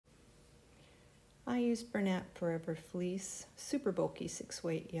I used Bernat Forever Fleece super bulky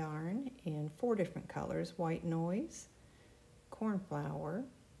 6-weight yarn in 4 different colors: white noise, cornflower,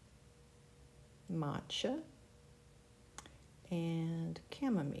 matcha, and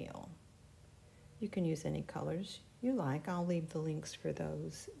chamomile. You can use any colors you like. I'll leave the links for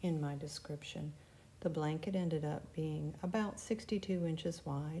those in my description. The blanket ended up being about 62 inches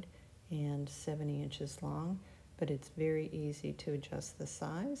wide and 70 inches long, but it's very easy to adjust the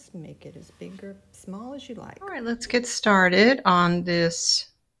size, make it as big or small as you like. All right, let's get started on this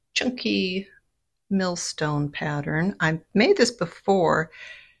chunky Millstone pattern. I made this before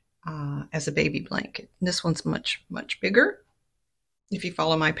as a baby blanket. This one's much bigger. If you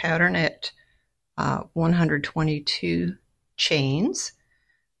follow my pattern at 122 chains,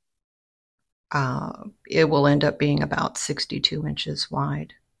 it will end up being about 62 inches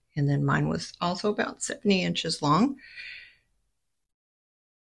wide. And then mine was also about 70 inches long.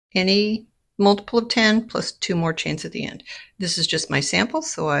 Any multiple of 10 plus 2 more chains at the end. This is just my sample,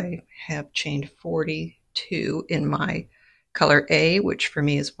 so I have chained 42 in my color A, which for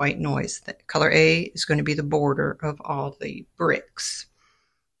me is white noise. The color A is going to be the border of all the bricks.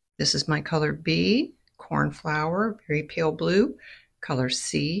 This is my color B, cornflower, very pale blue. Color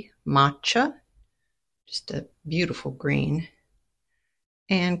C, matcha, just a beautiful green.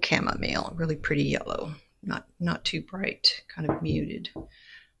 And chamomile, really pretty yellow, not too bright, kind of muted.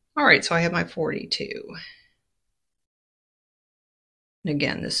 All right, so I have my 42. And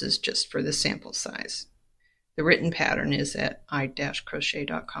again, this is just for the sample size. The written pattern is at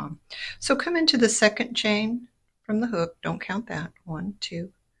I-crochet.com. So come into the second chain from the hook. Don't count that. 1,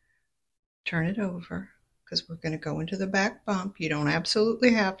 2. Turn it over because we're going to go into the back bump. You don't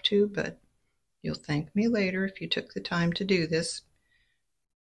absolutely have to, but you'll thank me later if you took the time to do this.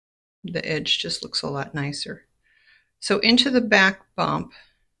 The edge just looks a lot nicer. So into the back bump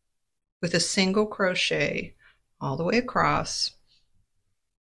with a single crochet all the way across.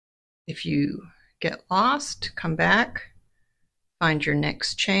 If you get lost, come back, find your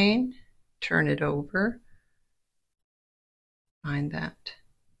next chain, turn it over, find that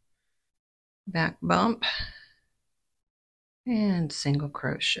back bump, and single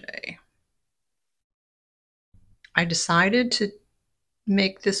crochet. I decided to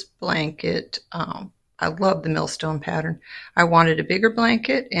make this blanket. I love the Millstone pattern. I wanted a bigger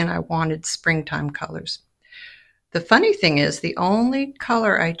blanket and I wanted springtime colors. The funny thing is, the only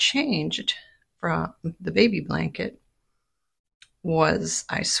color I changed from the baby blanket was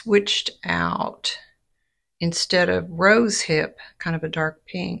I switched out, instead of rose hip, kind of a dark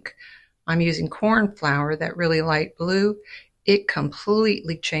pink, I'm using cornflower, that really light blue. It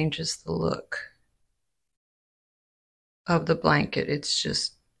completely changes the look of the blanket. It's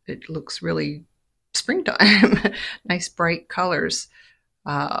just, it looks really springtime. Nice bright colors.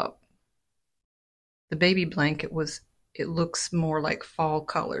 The baby blanket was, it looks more like fall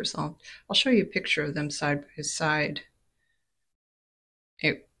colors. I'll show you a picture of them side by side.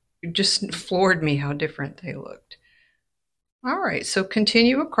 It just floored me how different they looked. All right, so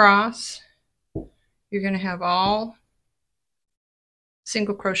continue across. You're going to have all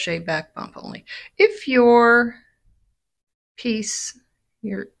single crochet back bump only. If your piece,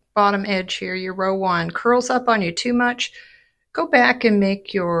 your bottom edge here, your row 1, curls up on you too much, go back and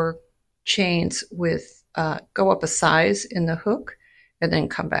make your chains with, go up a size in the hook and then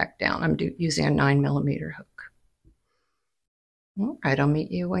come back down. I'm using a 9mm hook. All right, I'll meet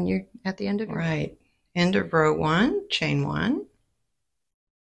you when you're at the end of your row. End of row 1, chain 1.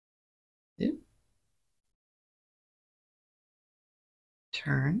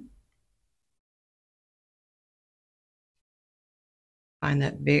 Turn. Find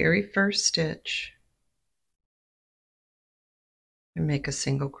that very first stitch and make a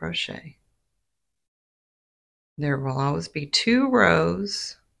single crochet. There will always be 2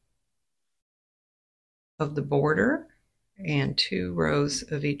 rows of the border and 2 rows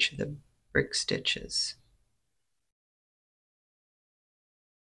of each of the brick stitches.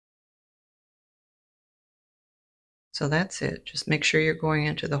 So that's it. Just make sure you're going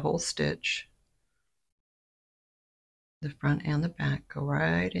into the whole stitch. The front and the back, go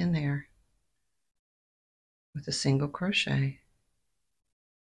right in there with a single crochet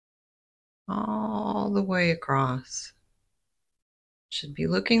all the way across. Should be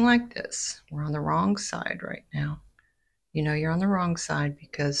looking like this. We're on the wrong side right now. You know you're on the wrong side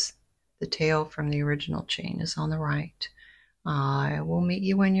because the tail from the original chain is on the right. I will meet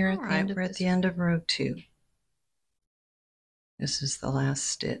you when you're at the end of row 2. This is the last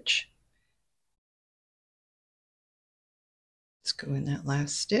stitch. Let's go in that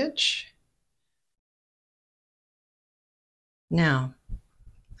last stitch. Now,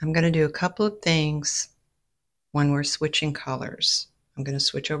 I'm going to do a couple of things when we're switching colors. I'm going to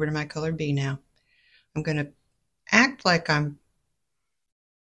switch over to my color B now. I'm going to act like I'm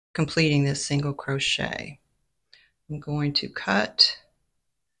completing this single crochet. I'm going to cut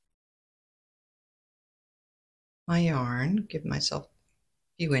my yarn, give myself a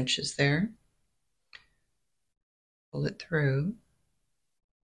few inches there, pull it through.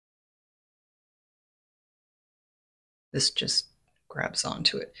 This just grabs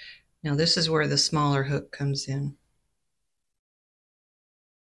onto it. Now this is where the smaller hook comes in.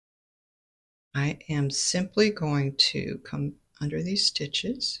 I am simply going to come under these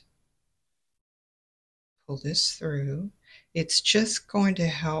stitches, pull this through. It's just going to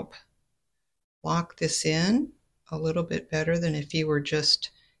help lock this in a little bit better than if you were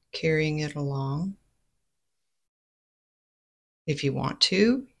just carrying it along. If you want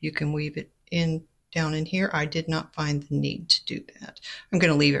to, you can weave it in down in here. I did not find the need to do that. I'm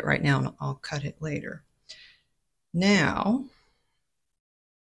going to leave it right now and I'll cut it later. Now,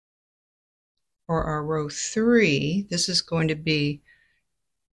 for our row 3, this is going to be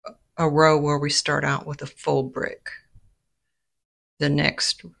a row where we start out with a full brick. The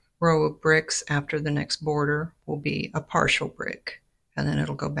next row of bricks after the next border will be a partial brick, and then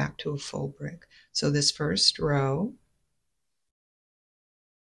it'll go back to a full brick. So this first row,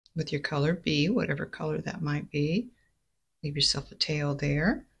 with your color B, whatever color that might be, leave yourself a tail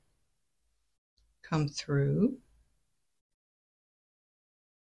there, come through.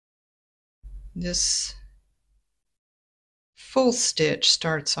 This full stitch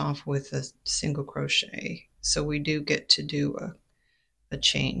starts off with a single crochet, so we do get to do a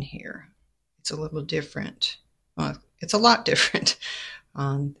chain here. It's a little different. Well, it's a lot different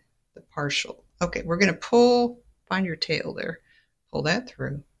on the partial. Okay, we're going to pull, find your tail there, pull that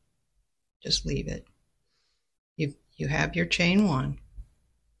through, just leave it. You have your chain 1.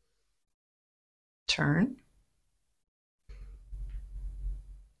 Turn.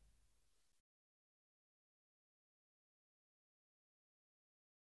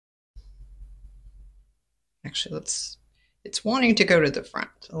 Actually, it's wanting to go to the front,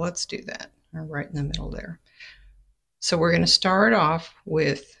 so let's do that. Right in the middle there. So we're going to start off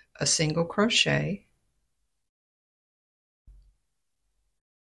with a single crochet.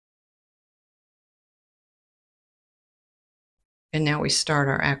 And now we start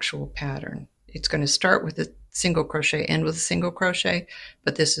our actual pattern. It's going to start with a single crochet, end with a single crochet,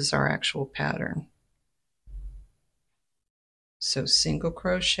 but this is our actual pattern. So single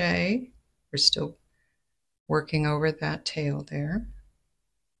crochet, we're still working over that tail there.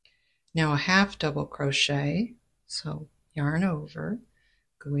 Now a half double crochet, so yarn over,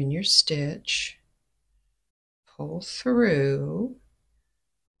 go in your stitch, pull through.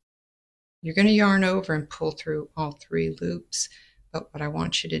 You're going to yarn over and pull through all 3 loops, but what I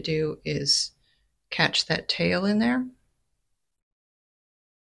want you to do is catch that tail in there.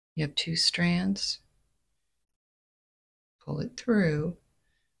 You have 2 strands, pull it through,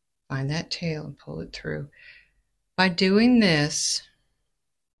 find that tail and pull it through. By doing this,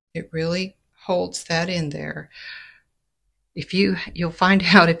 it really holds that in there. You'll find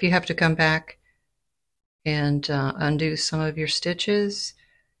out if you have to come back and undo some of your stitches,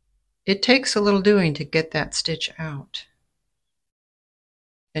 it takes a little doing to get that stitch out.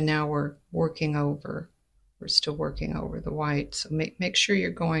 And now we're still working over the white, so make sure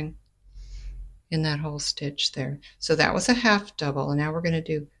you're going in that whole stitch there. So that was a half double, and now we're going to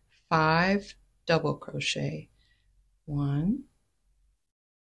do 5 double crochet. 1,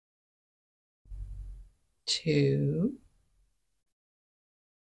 2,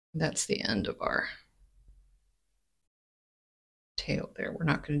 that's the end of our tail there. We're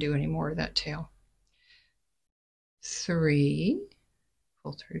not going to do any more of that tail. 3,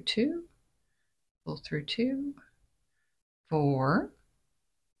 pull through 2, pull through 2, 4,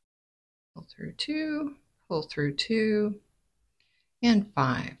 pull through 2, pull through 2, and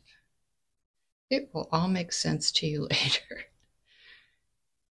 5. It will all make sense to you later.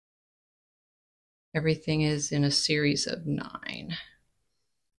 Everything is in a series of 9.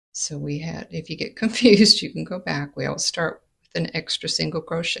 So we had, if you get confused, you can go back. We always start with an extra single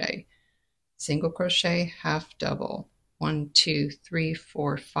crochet. Single crochet, half double. 1, 2, 3,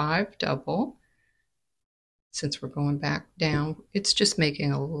 4, 5 double. Since we're going back down, it's just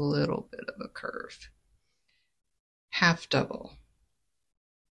making a little bit of a curve. Half double.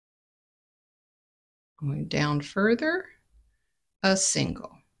 Going down further, a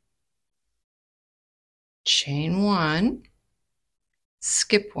single. Chain 1,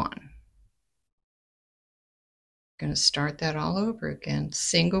 skip 1. Going to start that all over again.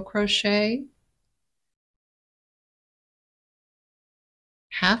 Single crochet,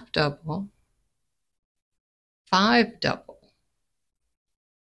 half double, 5 double,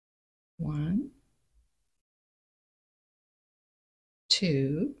 1,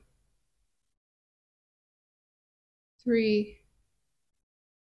 2, 3,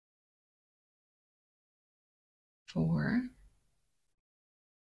 4,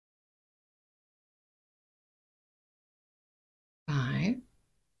 5,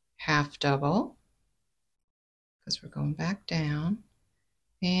 half double, because we're going back down,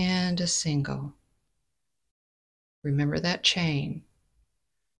 and a single. Remember that chain.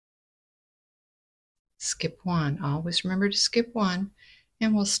 Skip 1. Always remember to skip 1,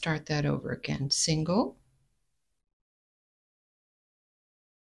 and we'll start that over again. Single,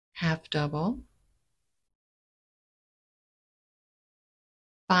 half double,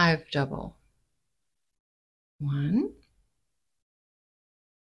 5 double, 1,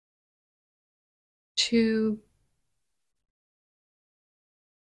 2,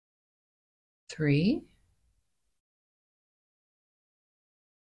 3,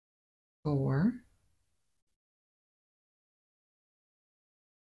 4,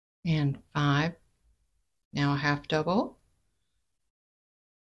 and 5. Now a half double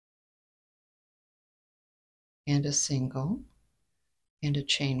and a single and a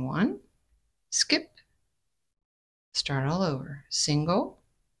chain 1, skip, start all over. Single,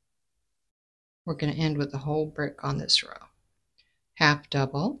 we're going to end with the whole brick on this row. Half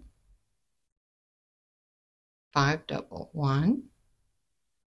double, 5 double, 1,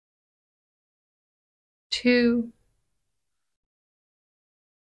 2,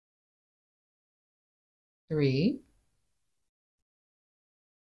 3,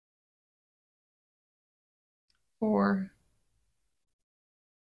 4,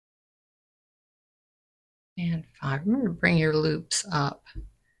 and 5. Remember to bring your loops up.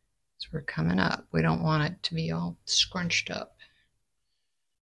 So we're coming up. We don't want it to be all scrunched up.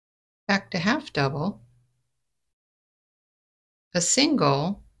 Back to half double, a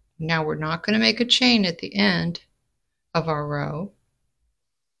single. Now we're not going to make a chain at the end of our row.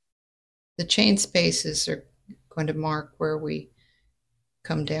 The chain spaces are going to mark where we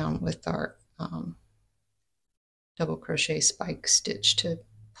come down with our double crochet spike stitch to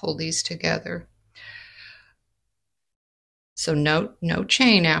pull these together. So no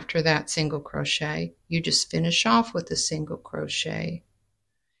chain after that single crochet. You just finish off with a single crochet.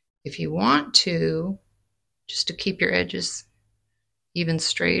 If you want to, just to keep your edges even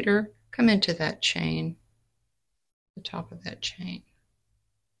straighter, come into that chain, the top of that chain.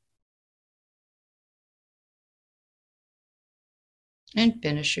 And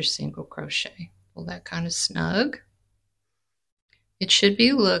finish your single crochet. Pull that kind of snug. It should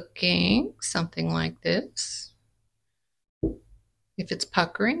be looking something like this. If it's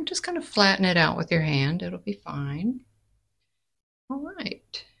puckering, just kind of flatten it out with your hand. It'll be fine. All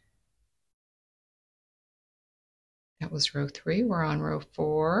right. That was row 3. We're on row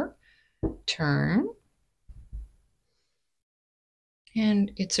 4. Turn.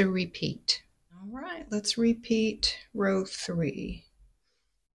 And it's a repeat. All right, let's repeat row 3.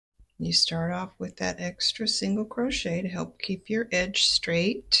 You start off with that extra single crochet to help keep your edge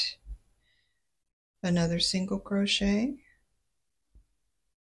straight. Another single crochet,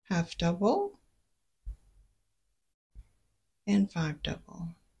 half double, and 5 double.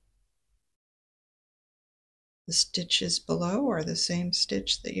 The stitches below are the same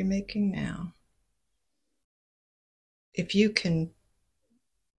stitch that you're making now. If you can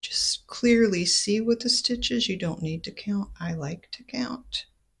just clearly see what the stitches, you don't need to count. I like to count.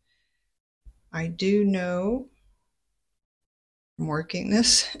 I do know from working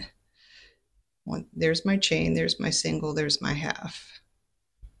this, there's my chain, there's my single, there's my half.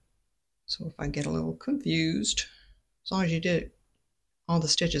 So if I get a little confused, as long as you did all the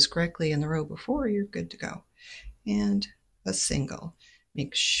stitches correctly in the row before, you're good to go. And a single.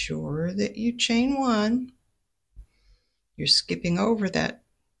 Make sure that you chain 1. You're skipping over that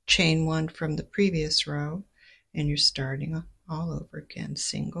chain 1 from the previous row, and you're starting all over again.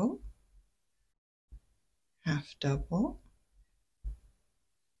 Single, half double,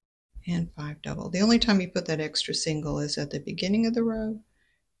 and 5 double. The only time you put that extra single is at the beginning of the row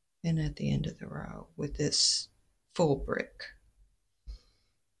and at the end of the row with this full brick.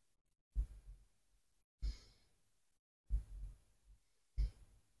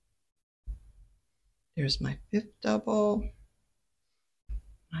 There's my 5th double,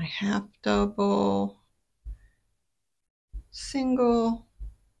 my half double, single,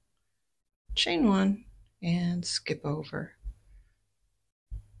 chain 1, and skip over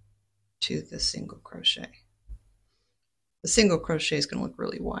to the single crochet. The single crochet is going to look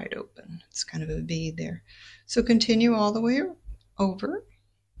really wide open. It's kind of a V there. So continue all the way over.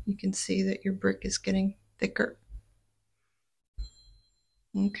 You can see that your brick is getting thicker.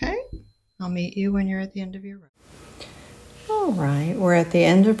 Okay, I'll meet you when you're at the end of your row. All right, we're at the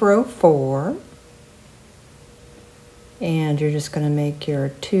end of row 4. And you're just going to make your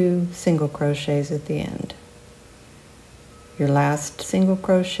 2 single crochets at the end. Your last single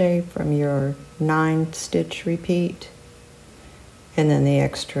crochet from your 9 stitch repeat, and then the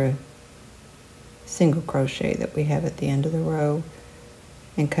extra single crochet that we have at the end of the row,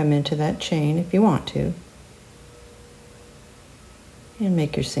 and come into that chain if you want to, and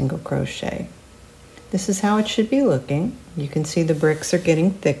make your single crochet. This is how it should be looking. You can see the bricks are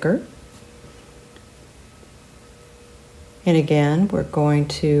getting thicker. And again, we're going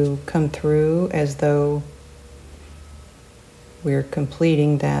to come through as though we're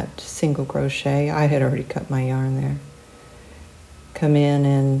completing that single crochet. I had already cut my yarn there. Come in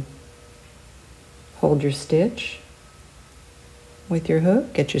and hold your stitch with your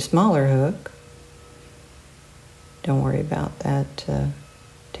hook. Get your smaller hook. Don't worry about that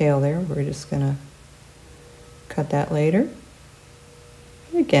tail there. We're just going to cut that later.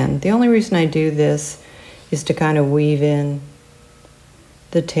 And again, the only reason I do this is to kind of weave in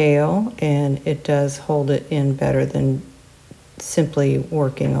the tail, and it does hold it in better than simply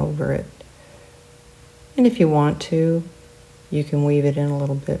working over it. And if you want to, you can weave it in a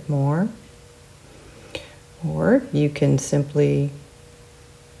little bit more, or you can simply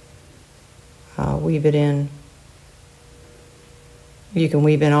weave it in. You can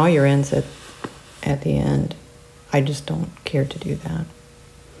weave in all your ends at the end. I just don't care to do that.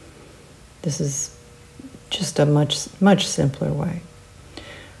 This is just a much simpler way.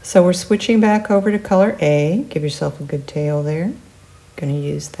 So we're switching back over to color A. Give yourself a good tail there. Going to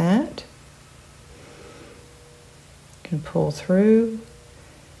use that. Can pull through.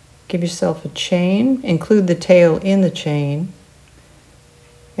 Give yourself a chain. Include the tail in the chain,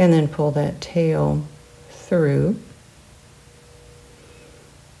 and then pull that tail through.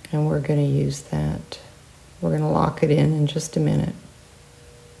 And we're going to use that. We're going to lock it in just a minute.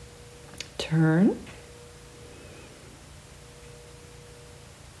 Turn.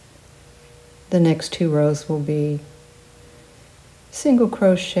 The next 2 rows will be single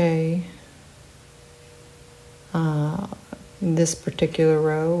crochet. This particular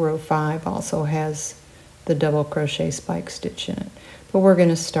row, row 5, also has the double crochet spike stitch in it. But we're going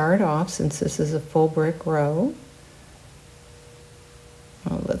to start off, since this is a full brick row.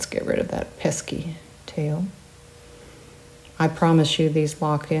 Oh, let's get rid of that pesky tail. I promise you these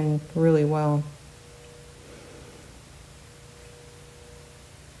lock in really well.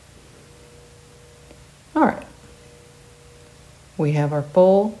 All right, we have our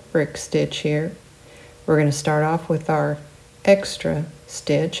full brick stitch here. We're going to start off with our extra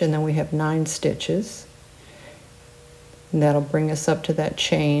stitch, and then we have 9 stitches. And that'll bring us up to that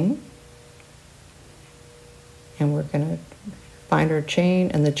chain. And we're going to find our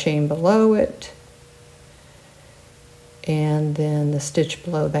chain and the chain below it. And then the stitch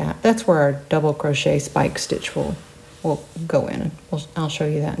below that. That's where our double crochet spike stitch will go in. I'll show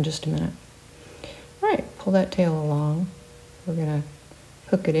you that in just a minute. All right, pull that tail along. We're going to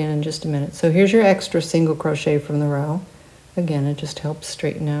hook it in just a minute. So here's your extra single crochet from the row. Again, it just helps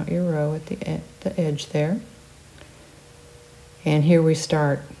straighten out your row at the edge there. And here we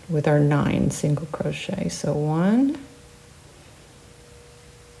start with our 9 single crochet. So 1,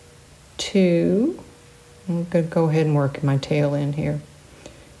 2, I'm going to go ahead and work my tail in here.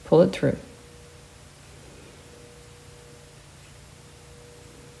 Pull it through.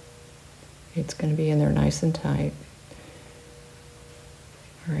 It's going to be in there nice and tight.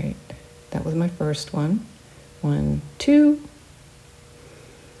 All right, that was my first one. 1, 2,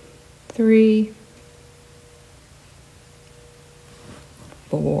 3,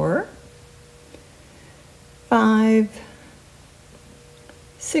 4, 5,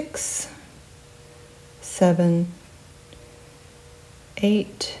 6, 7,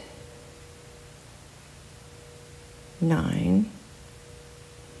 8, 9.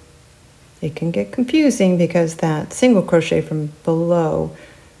 It can get confusing because that single crochet from below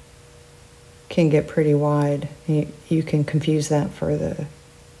can get pretty wide. You can confuse that for the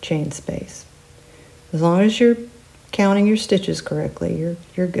chain space. As long as you're counting your stitches correctly,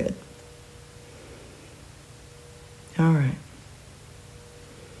 you're good. All right.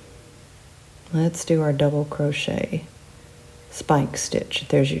 Let's do our double crochet spike stitch.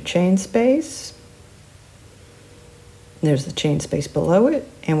 There's your chain space. There's the chain space below it,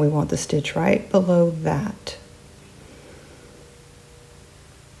 and we want the stitch right below that.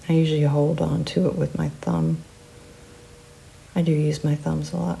 I usually hold on to it with my thumb. I do use my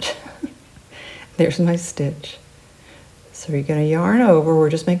thumbs a lot. There's my stitch. So you're going to yarn over. We're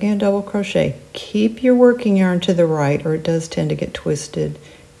just making a double crochet. Keep your working yarn to the right, or it does tend to get twisted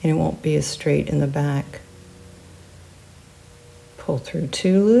and it won't be as straight in the back. Pull through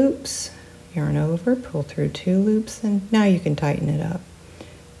 2 loops, yarn over, pull through 2 loops, and now you can tighten it up.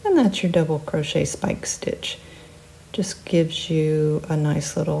 And that's your double crochet spike stitch. Just gives you a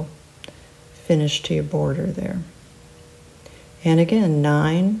nice little finish to your border there. And again,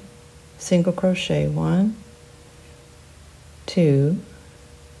 9 single crochet. 1, 2,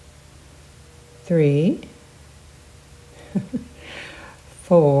 3,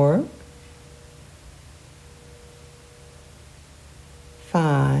 4,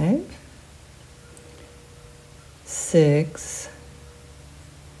 5, 6,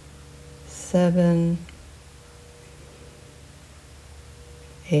 7,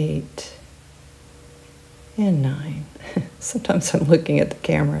 8, and 9. Sometimes I'm looking at the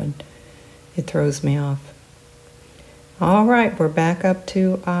camera and it throws me off. All right, we're back up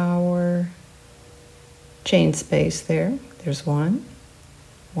to our chain space there. There's 1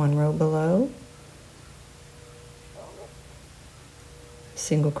 row below,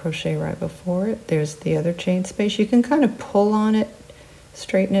 single crochet right before it. There's the other chain space. You can kind of pull on it,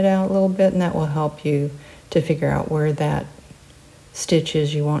 straighten it out a little bit, and that will help you to figure out where that stitch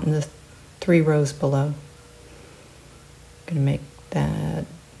is you want in the 3 rows below. Going to make that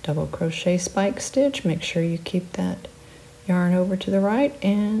double crochet spike stitch. Make sure you keep that yarn over to the right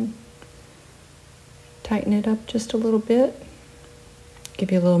and tighten it up just a little bit.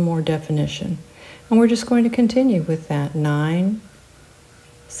 Give you a little more definition. And we're just going to continue with that 9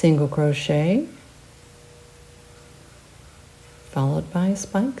 single crochet followed by a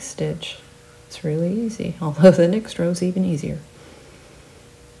spike stitch. It's really easy, although the next row is even easier.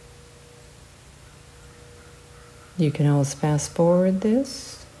 You can always fast forward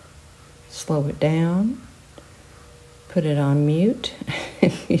this, slow it down, put it on mute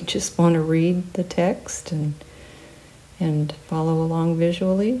if you just want to read the text and follow along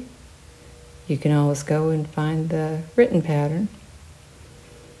visually. You can always go and find the written pattern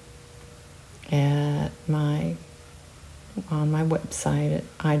on my website at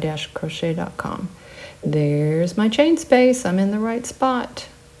I-crochet.com. There's my chain space. I'm in the right spot.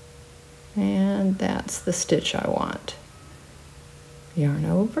 And that's the stitch I want. Yarn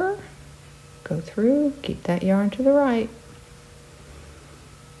over, go through, keep that yarn to the right.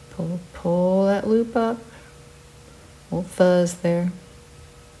 Pull that loop up. Little fuzz there.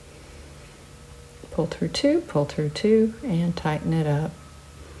 Pull through 2, and tighten it up.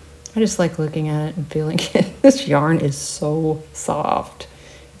 I just like looking at it and feeling it. This yarn is so soft.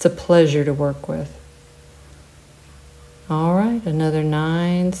 It's a pleasure to work with. All right, another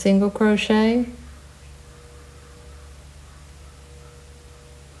 9 single crochet.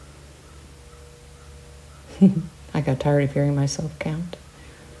 I got tired of hearing myself count.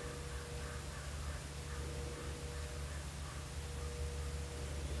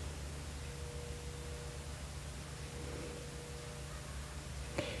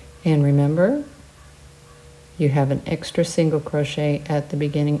 And remember, you have an extra single crochet at the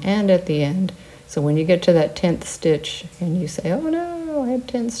beginning and at the end. So when you get to that 10th stitch and you say, oh no, I have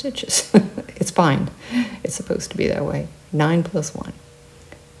 10 stitches, it's fine. It's supposed to be that way. 9 plus 1.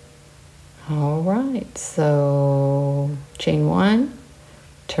 All right, so chain 1,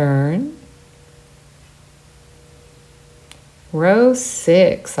 turn, row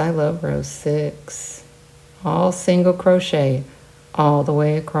 6. I love row 6. All single crochet all the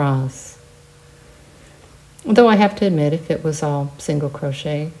way across. Though I have to admit, if it was all single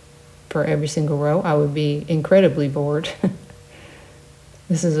crochet for every single row, I would be incredibly bored.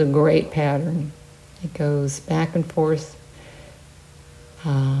 This is a great pattern. It goes back and forth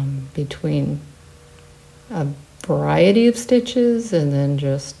between a variety of stitches and then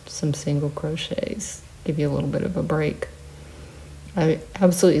just some single crochets. Give you a little bit of a break. I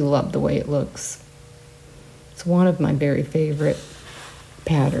absolutely love the way it looks. It's one of my very favorite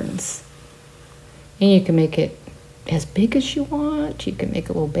patterns. And you can make it as big as you want. You can make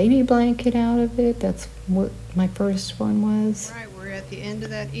a little baby blanket out of it. That's what my first one was. All right, we're at the end of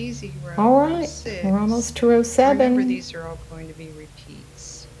that easy row. All right, row we're almost to row 7. Remember, these are all going to be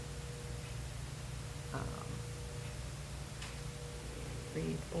repeats.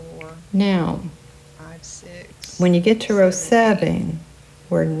 3, 4, Now, 5, 6. when you get to row 7,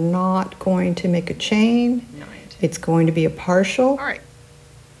 we're not going to make a chain. 9, 10. It's going to be a partial All right.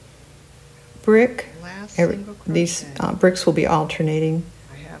 brick. Last single crochet. These bricks will be alternating.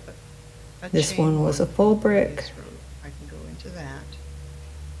 I have a This chain one was a full brick. This row, I can go into that.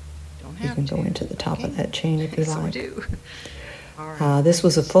 Don't You have can to. go into the top of that chain if you So like. do. All right. This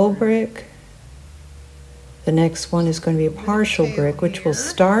was a full brick. The next one is going to be a partial brick, which will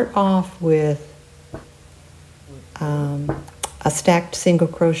start off with a stacked single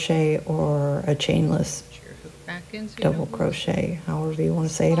crochet or a chainless double crochet, however you want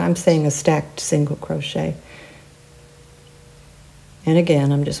to say it. I'm saying a stacked single crochet. And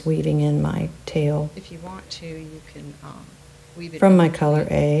again, I'm just weaving in my tail. If you want to, you can weave it from my color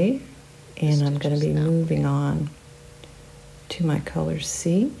A, and I'm going to be moving on to my color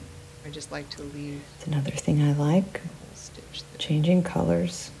C. I just like to leave. It's another thing I like, changing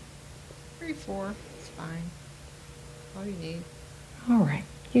colors. 3, 4, it's fine. All you need. All right,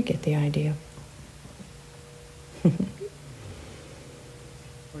 you get the idea. We're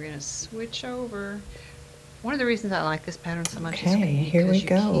going to switch over. One of the reasons I like this pattern so much is here we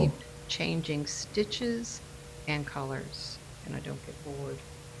go. Keep changing stitches and colors, and I don't get bored.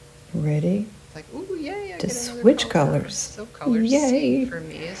 Ready? It's like, ooh, yay! I to get another switch color. colors. So color Yay! C for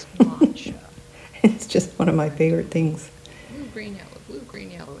me is matcha. It's just one of my favorite things. Blue, green, yellow. Blue,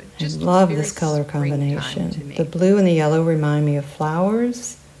 green, yellow. I love this color combination. The blue and the yellow remind me of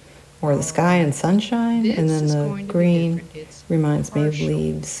flowers, or the sky and sunshine, and then the green reminds me of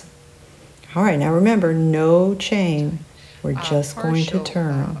leaves. All right, now remember, no chain. We're just going to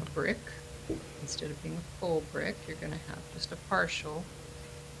turn. Brick. Instead of being a full brick, you're going to have just a partial.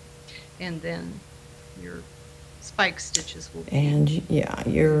 And then your spike stitches will be. And yeah,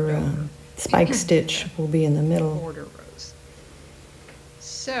 your spike stitch will be in the middle. Border rows.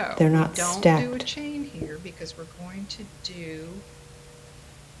 So they're not don't stacked. do a chain here because we're going to do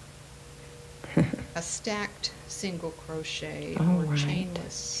a stacked single crochet or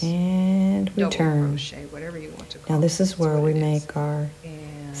chainless and we double turn crochet, whatever you want to call it. Now this is where we make our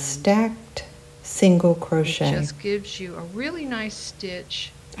stacked single crochet. It just gives you a really nice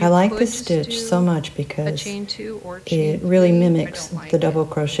stitch. I like this stitch so much because it really mimics the double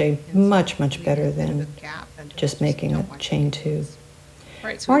crochet much better than just making a chain 2. All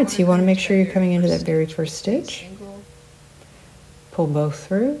right, so you want to make sure you're coming into that very first stitch. Pull both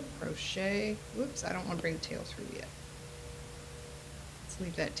through. Crochet. Whoops, I don't want to bring the tail through yet. Let's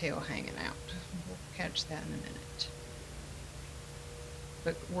leave that tail hanging out. We'll catch that in a minute.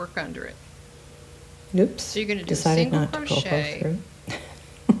 But work under it. Oops. So you're going to do Decided a single not crochet. To pull both through.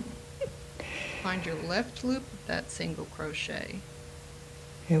 Find your left loop of that single crochet.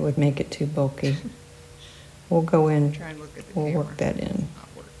 It would make it too bulky. We'll go in. Try and look at the we'll camera. work that in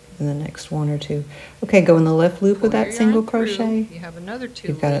the next one or two. Okay, go in the left loop of that single crochet. You have another 2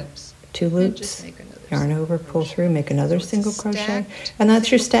 You've got loops. 2 loops. Yarn over, pull through, make another single crochet, and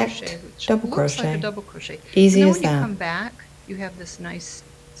that's your stacked double crochet. Like a double crochet. Easy as when that. You come back, you have this nice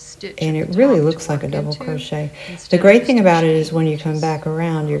stitch. And it really looks like a double crochet. The great thing about it is when you come back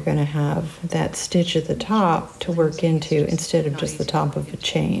around, you're going to have that stitch at the top to work into instead of just the top of a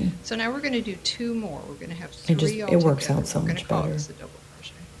chain. So now we're going to do 2 more. We're going to have 3 it works out so much better.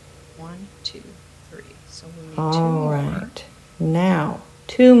 1, 2, 3. So we need 2 All more. right. Now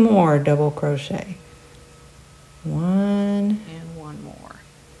 2 more double crochet. 1 and 1 more.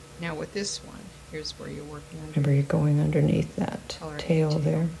 Now with this one, here's where you're working under. Remember, you're going underneath that tail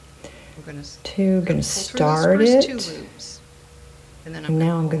there. We're going to start it. 2 loops, and then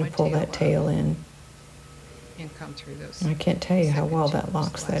now I'm going to pull that tail in. And come through those. I can't tell you how well that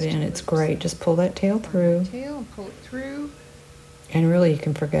locks that in. It's great. Just pull that tail through. Tail and pull it through. And really, you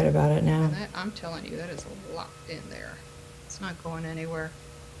can forget about it now. And that, I'm telling you, that is locked in there. It's not going anywhere.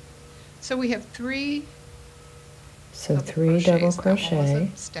 So we have 3. So 3 double crochet. That one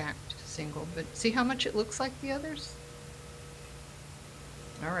was a stacked single, but see how much it looks like the others?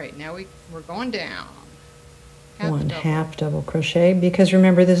 All right, now we're going down. Half double crochet, because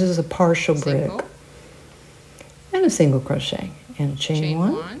remember this is a partial brick. And a single crochet. And chain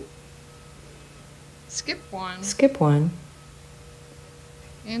 1. Skip 1. Skip 1.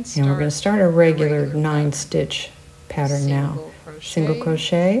 And we're going to start a regular 9-stitch pattern now. Single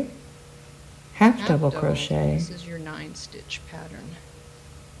crochet, half double crochet. This is your 9-stitch pattern.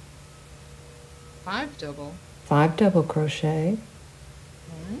 5 double. 5 double crochet.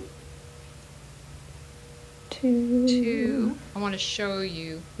 1, 2. I want to show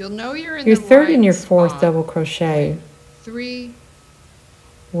you. You'll know you're in your the third right and your 4th spot. double crochet 3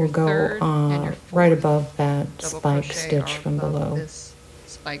 will go right above that spike stitch from below. This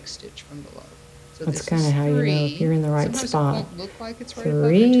spike stitch from below. So that's kind of how you know if you're in the right Sometimes spot. It won't look like it's right above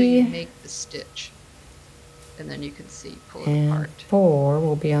until you make the stitch, and then you can see pull it apart. 4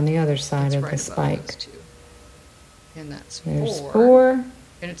 will be on the other side of the spike. And that's There's 4.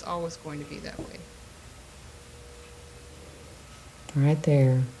 And it's always going to be that way. Right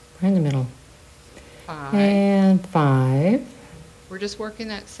there, right in the middle. 5. And 5. We're just working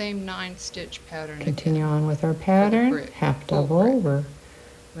that same 9-stitch pattern. Continue again on with our pattern. Half double. We're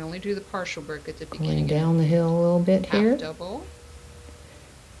we only do the partial brick at the going beginning. Down the hill a little bit half here. Double.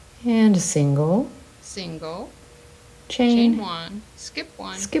 And a single. Single. Chain 1. Skip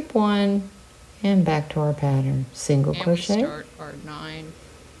 1. Skip 1. And back to our pattern. Single and crochet. We start our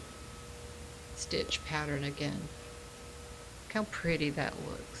 9-stitch pattern again. Look how pretty that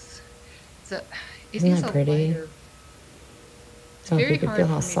looks. Isn't that pretty? Lighter, So if you could feel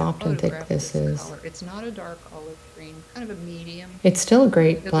how soft and thick this is. Color. It's not a dark olive green, kind of a medium. It's still a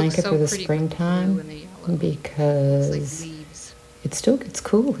great blanket for the springtime because it still gets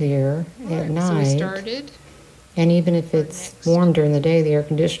cool here at night. So we started. And even if it's warm during the day, the air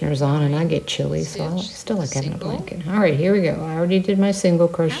conditioner's on and I get chilly, so I still like having a blanket. All right, here we go. I already did my single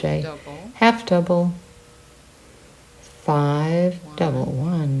crochet. Half double. 5 double.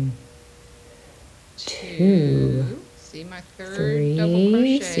 1, 2, see my third 3. double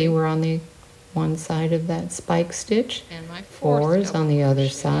crochet. See, we're on the one side of that spike stitch. And my 4 is on the other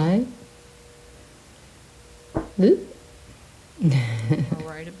side. Oop.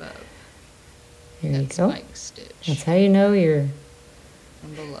 Right above. There you go. Spike stitch. That's how you know you're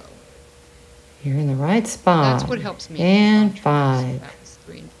from below. You're in the right spot. That's what helps me. And 5. That was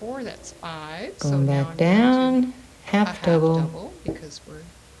 3 and 4. That's 5. Going back down. Half double. Because we're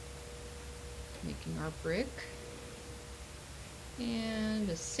making our brick. And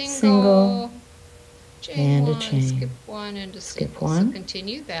a single. And a chain. chain. Skip 1 and a Skip single. 1. So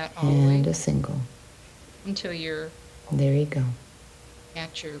continue that all the way. And a single. Until you're. There you go.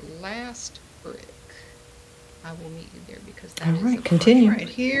 At your last brick. I will meet you there because that all is right, continue. Right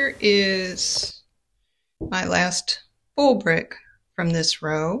here is my last full brick from this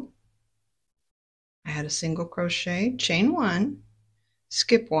row. I had a single crochet, chain 1,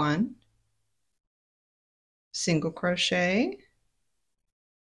 skip 1, single crochet,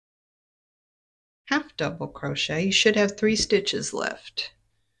 half double crochet. You should have 3 stitches left.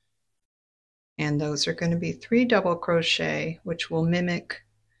 And those are going to be 3 double crochet, which will mimic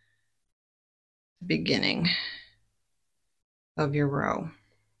the beginning of your row.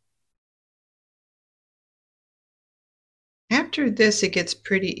 After this, it gets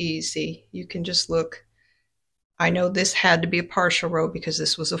pretty easy. You can just look. I know this had to be a partial row because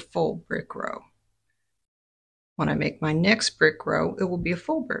this was a full brick row. When I make my next brick row, it will be a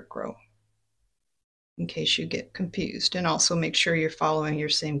full brick row, in case you get confused. And also make sure you're following your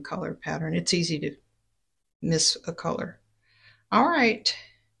same color pattern. It's easy to miss a color. All right,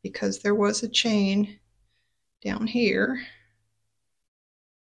 because there was a chain down here,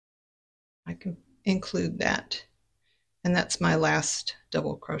 I can include that. And that's my last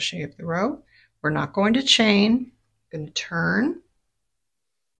double crochet of the row. We're not going to chain. I'm going to turn.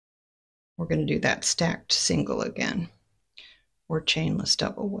 We're going to do that stacked single again, or chainless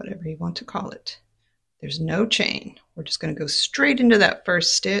double, whatever you want to call it. There's no chain. We're just going to go straight into that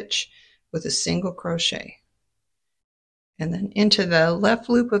first stitch with a single crochet. And then into the left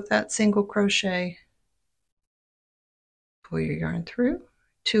loop of that single crochet, pull your yarn through,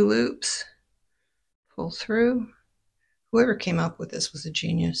 2 loops, pull through. Whoever came up with this was a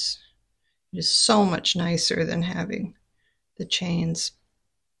genius. It is so much nicer than having the chains.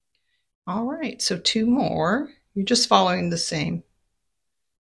 All right, so 2 more. You're just following the same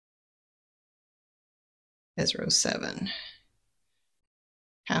as row 7.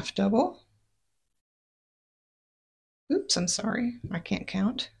 Half double. Oops, I'm sorry, I can't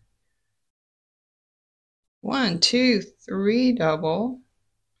count. 1, 2, 3 double.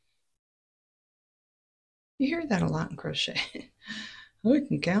 You hear that a lot in crochet. I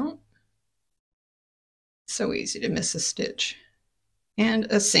can count. So easy to miss a stitch. And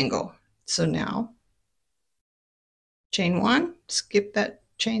a single. So now, chain 1, skip that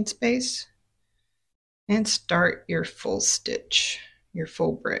chain space, and start your full stitch, your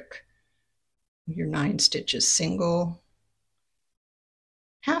full brick. Your 9 stitches, single,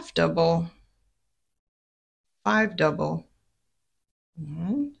 half double, 5 double,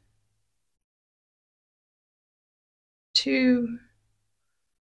 1, 2,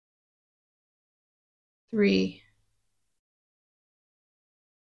 3,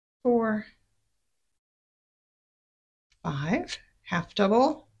 4, 5, half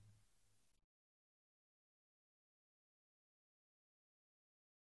double,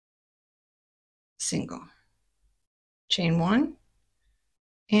 single, chain 1,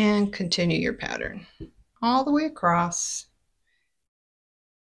 and continue your pattern all the way across.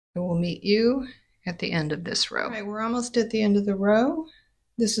 I will meet you at the end of this row. All right, we're almost at the end of the row.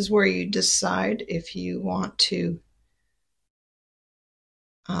 This is where you decide if you want to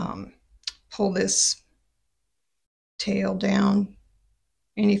pull this tail down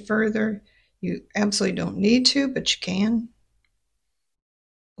any further. You absolutely don't need to, but you can.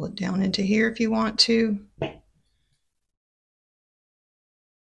 Pull it down into here if you want to.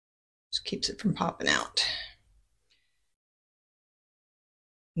 Just keeps it from popping out.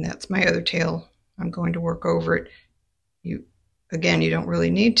 And that's my other tail. I'm going to work over it. Again, you don't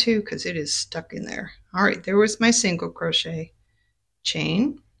really need to because it is stuck in there. All right, there was my single crochet.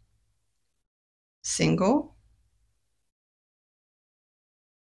 Chain, single,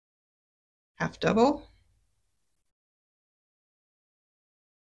 half double,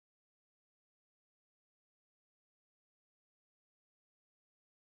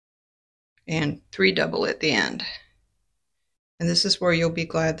 and 3 double at the end. And this is where you'll be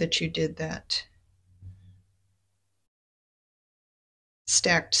glad that you did that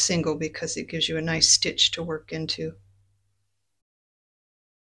stacked single, because it gives you a nice stitch to work into.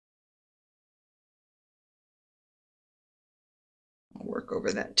 I'll work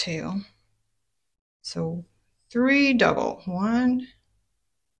over that tail. So 3 double, 1,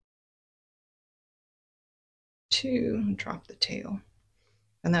 2, and drop the tail.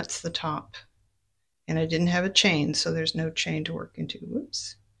 And that's the top. And I didn't have a chain, so there's no chain to work into.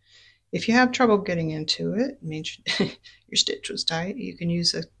 Whoops. If you have trouble getting into it, it means your stitch was tight, you can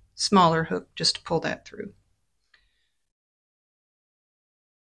use a smaller hook just to pull that through.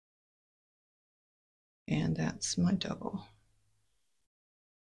 And that's my double.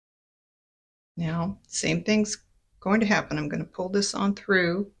 Now, same thing's going to happen. I'm going to pull this on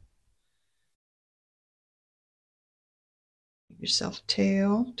through. Give yourself a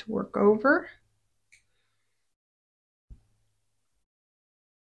tail to work over.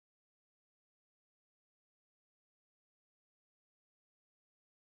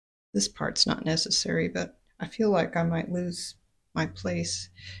 This part's not necessary, but I feel like I might lose my place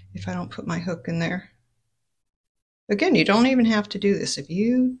if I don't put my hook in there. Again, you don't even have to do this. If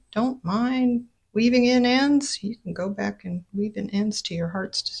you don't mind weaving in ends, you can go back and weave in ends to your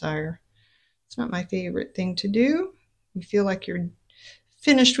heart's desire. It's not my favorite thing to do. You feel like you're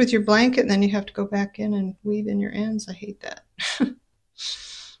finished with your blanket and then you have to go back in and weave in your ends. I hate that.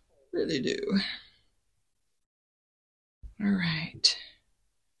 Really do. All right.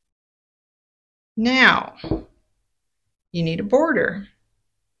 Now, you need a border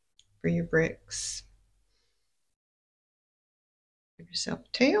for your bricks. Give yourself a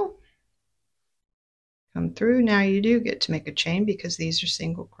tail. Come through. Now you do get to make a chain because these are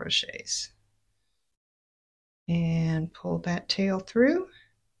single crochets. And pull that tail through.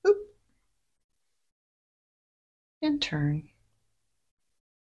 Oop. And turn.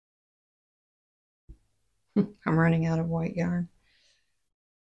 I'm running out of white yarn.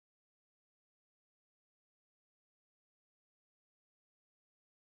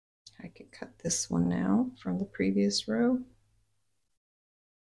 I can cut this one now from the previous row.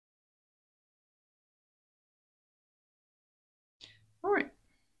 All right,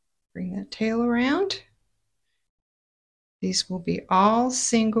 bring that tail around. These will be all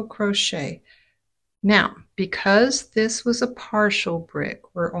single crochet. Now, because this was a partial brick,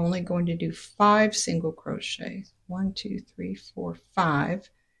 we're only going to do 5 single crochets. 1, 2, 3, 4, 5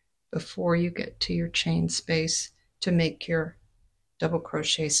 before you get to your chain space to make your double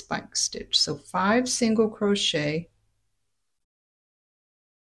crochet spike stitch. So 5 single crochet.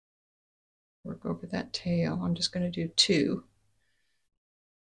 Work over that tail. I'm just going to do 2.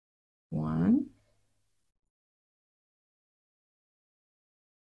 1.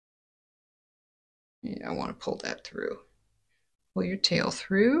 Yeah, I want to pull that through. Pull your tail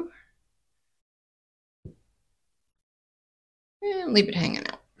through. And leave it hanging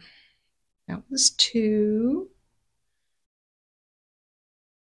out. That was 2.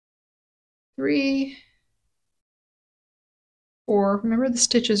 3. 4. Remember, the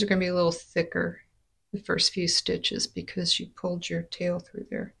stitches are going to be a little thicker the first few stitches because you pulled your tail through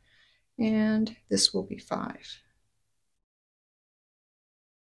there. And this will be 5.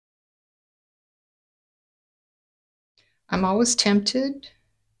 I'm always tempted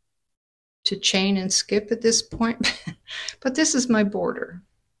to chain and skip at this point, but this is my border.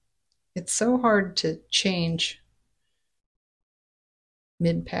 It's so hard to change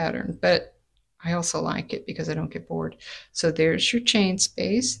mid-pattern, but I also like it because I don't get bored. So there's your chain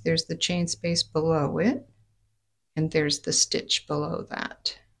space, there's the chain space below it, and there's the stitch below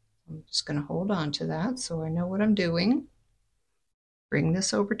that. I'm just going to hold on to that so I know what I'm doing. Bring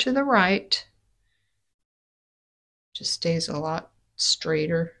this over to the right. Just stays a lot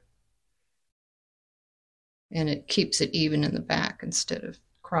straighter. And it keeps it even in the back instead of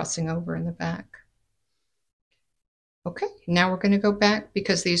crossing over in the back. Okay, now we're going to go back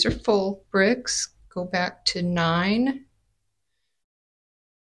because these are full bricks. Go back to 9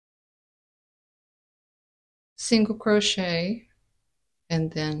 single crochet,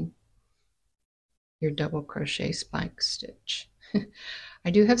 and then your double crochet spike stitch. I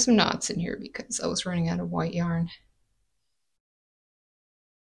do have some knots in here because I was running out of white yarn,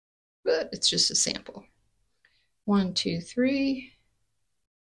 but it's just a sample. 1, 2, 3,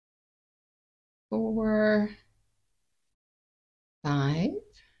 4, 5,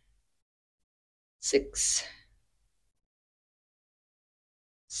 6,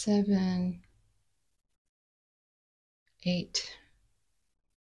 7, 8,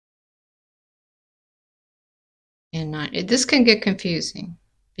 and 9. This can get confusing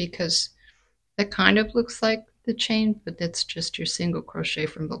because that kind of looks like the chain, but that's just your single crochet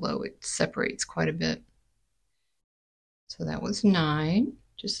from below. It separates quite a bit. So that was 9.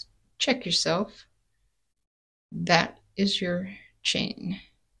 Just check yourself. That is your chain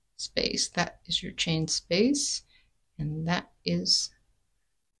space. That is your chain space. And that is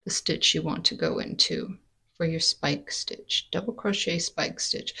the stitch you want to go into for your spike stitch, double crochet spike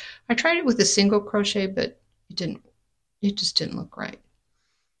stitch. I tried it with a single crochet, but it just didn't look right.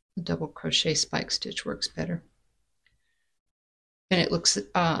 The double crochet spike stitch works better. And it looks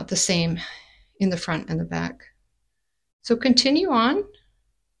the same in the front and the back. So continue on.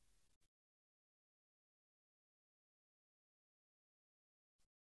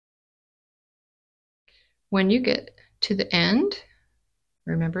 When you get to the end,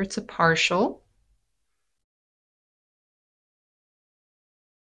 remember it's a partial.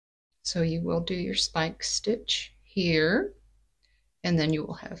 So you will do your spike stitch here, and then you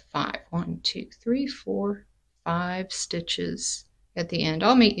will have 5. 1, 2, 3, 4, 5 stitches at the end.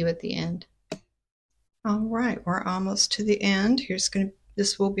 I'll meet you at the end. All right, we're almost to the end.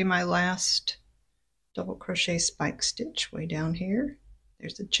 This will be my last double crochet spike stitch way down here.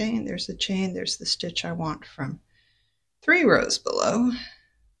 There's a chain, there's a chain, there's the stitch I want from 3 rows below.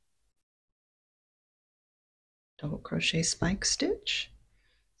 Double crochet spike stitch.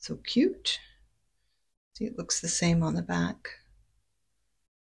 So cute. See, it looks the same on the back.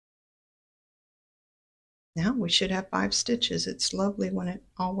 Now we should have 5 stitches. It's lovely when it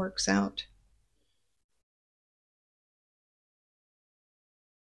all works out.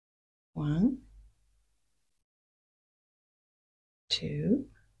 1, 2,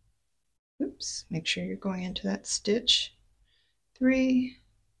 oops, make sure you're going into that stitch. 3,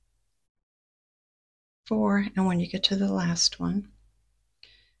 4, and when you get to the last one,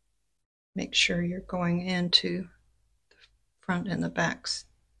 make sure you're going into the front and the back's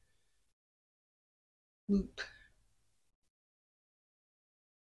loop.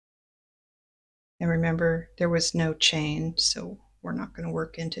 And remember, there was no chain, so we're not going to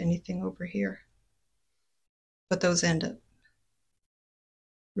work into anything over here. But those end up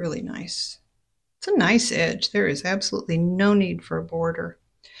really nice. It's a nice edge. There is absolutely no need for a border.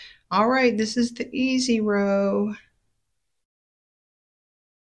 All right, this is the easy row.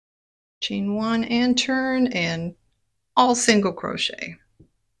 Chain 1 and turn, and all single crochet.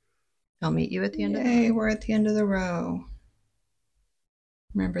 I'll meet you at the end of the row. We're at the end of the row.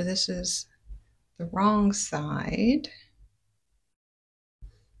 Remember, this is the wrong side.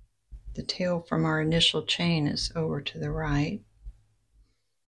 The tail from our initial chain is over to the right.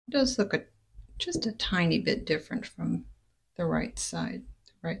 It does look just a tiny bit different from the right side.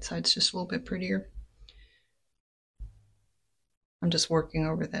 The right side's just a little bit prettier. I'm just working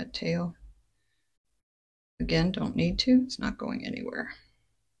over that tail. Again, don't need to. It's not going anywhere.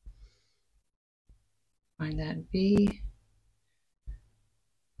 Find that V,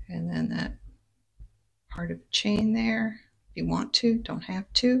 and then that part of the chain there. If you want to, don't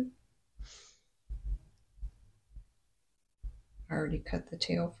have to. I already cut the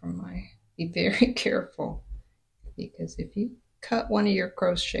tail from my, be very careful, because if you cut one of your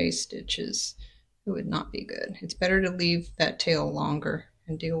crochet stitches, it would not be good. It's better to leave that tail longer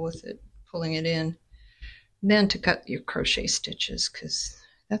and deal with it, pulling it in, than to cut your crochet stitches, because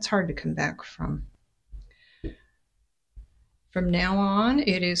that's hard to come back from. From now on,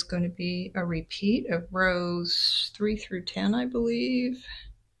 it is going to be a repeat of rows 3 through 10, I believe.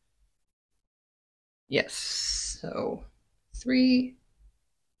 Yes, so 3,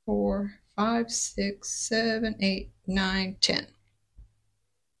 4, 5, 6, 7, 8, 9, 10.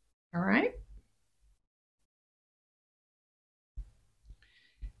 All right.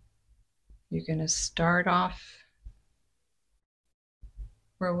 You're going to start off,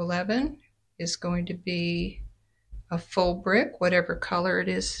 row 11 is going to be a full brick, whatever color it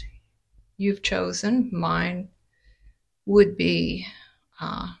is you've chosen. Mine would be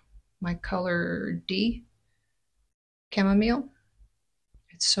my color D, chamomile.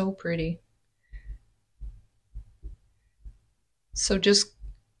 It's so pretty. So just,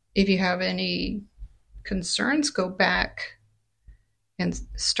 if you have any concerns, go back and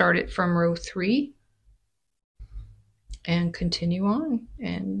start it from row 3 and continue on.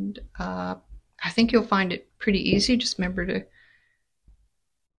 And I think you'll find it pretty easy. Just remember to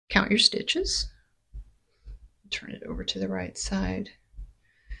count your stitches. Turn it over to the right side.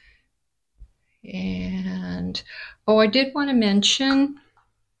 And oh, I did want to mention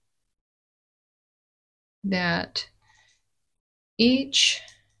that each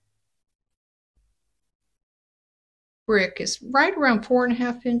brick is right around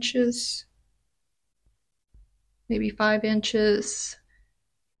 4.5 inches, maybe 5 inches.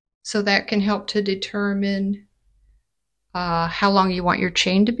 So that can help to determine how long you want your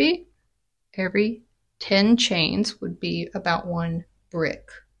chain to be. Every 10 chains would be about 1 brick.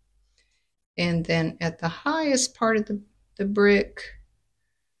 And then at the highest part of the brick,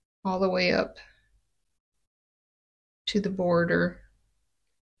 all the way up to the border,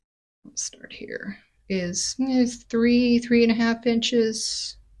 I'll start here, is 3.5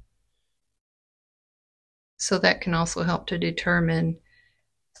 inches. So that can also help to determine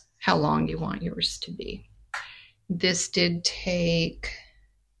how long you want yours to be. This did take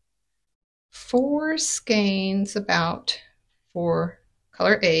 4 skeins about for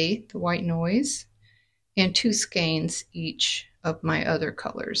color A, the white noise, and 2 skeins each of my other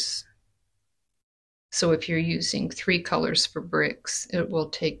colors. So if you're using 3 colors for bricks, it will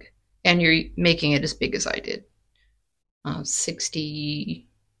take, and you're making it as big as I did,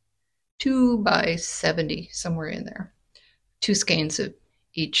 62 by 70, somewhere in there. 2 skeins of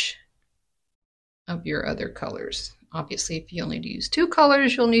each of your other colors. Obviously, if you only use 2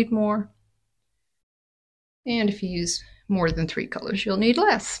 colors, you'll need more. And if you use more than 3 colors, you'll need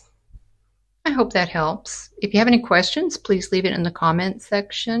less. I hope that helps. If you have any questions, please leave it in the comments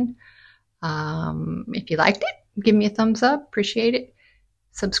section. If you liked it, give me a thumbs up. Appreciate it.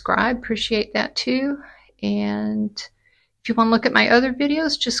 Subscribe. Appreciate that too. And if you want to look at my other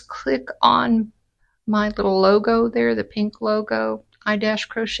videos, just click on my little logo there, the pink logo,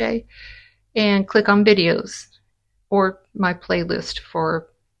 I-crochet, and click on videos or my playlist for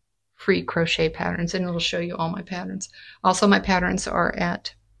free crochet patterns, and it'll show you all my patterns. Also, my patterns are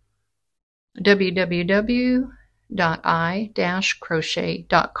at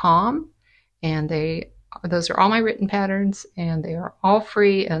www.i-crochet.com, and those are all my written patterns, and they are all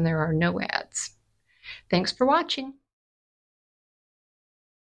free, and there are no ads. Thanks for watching.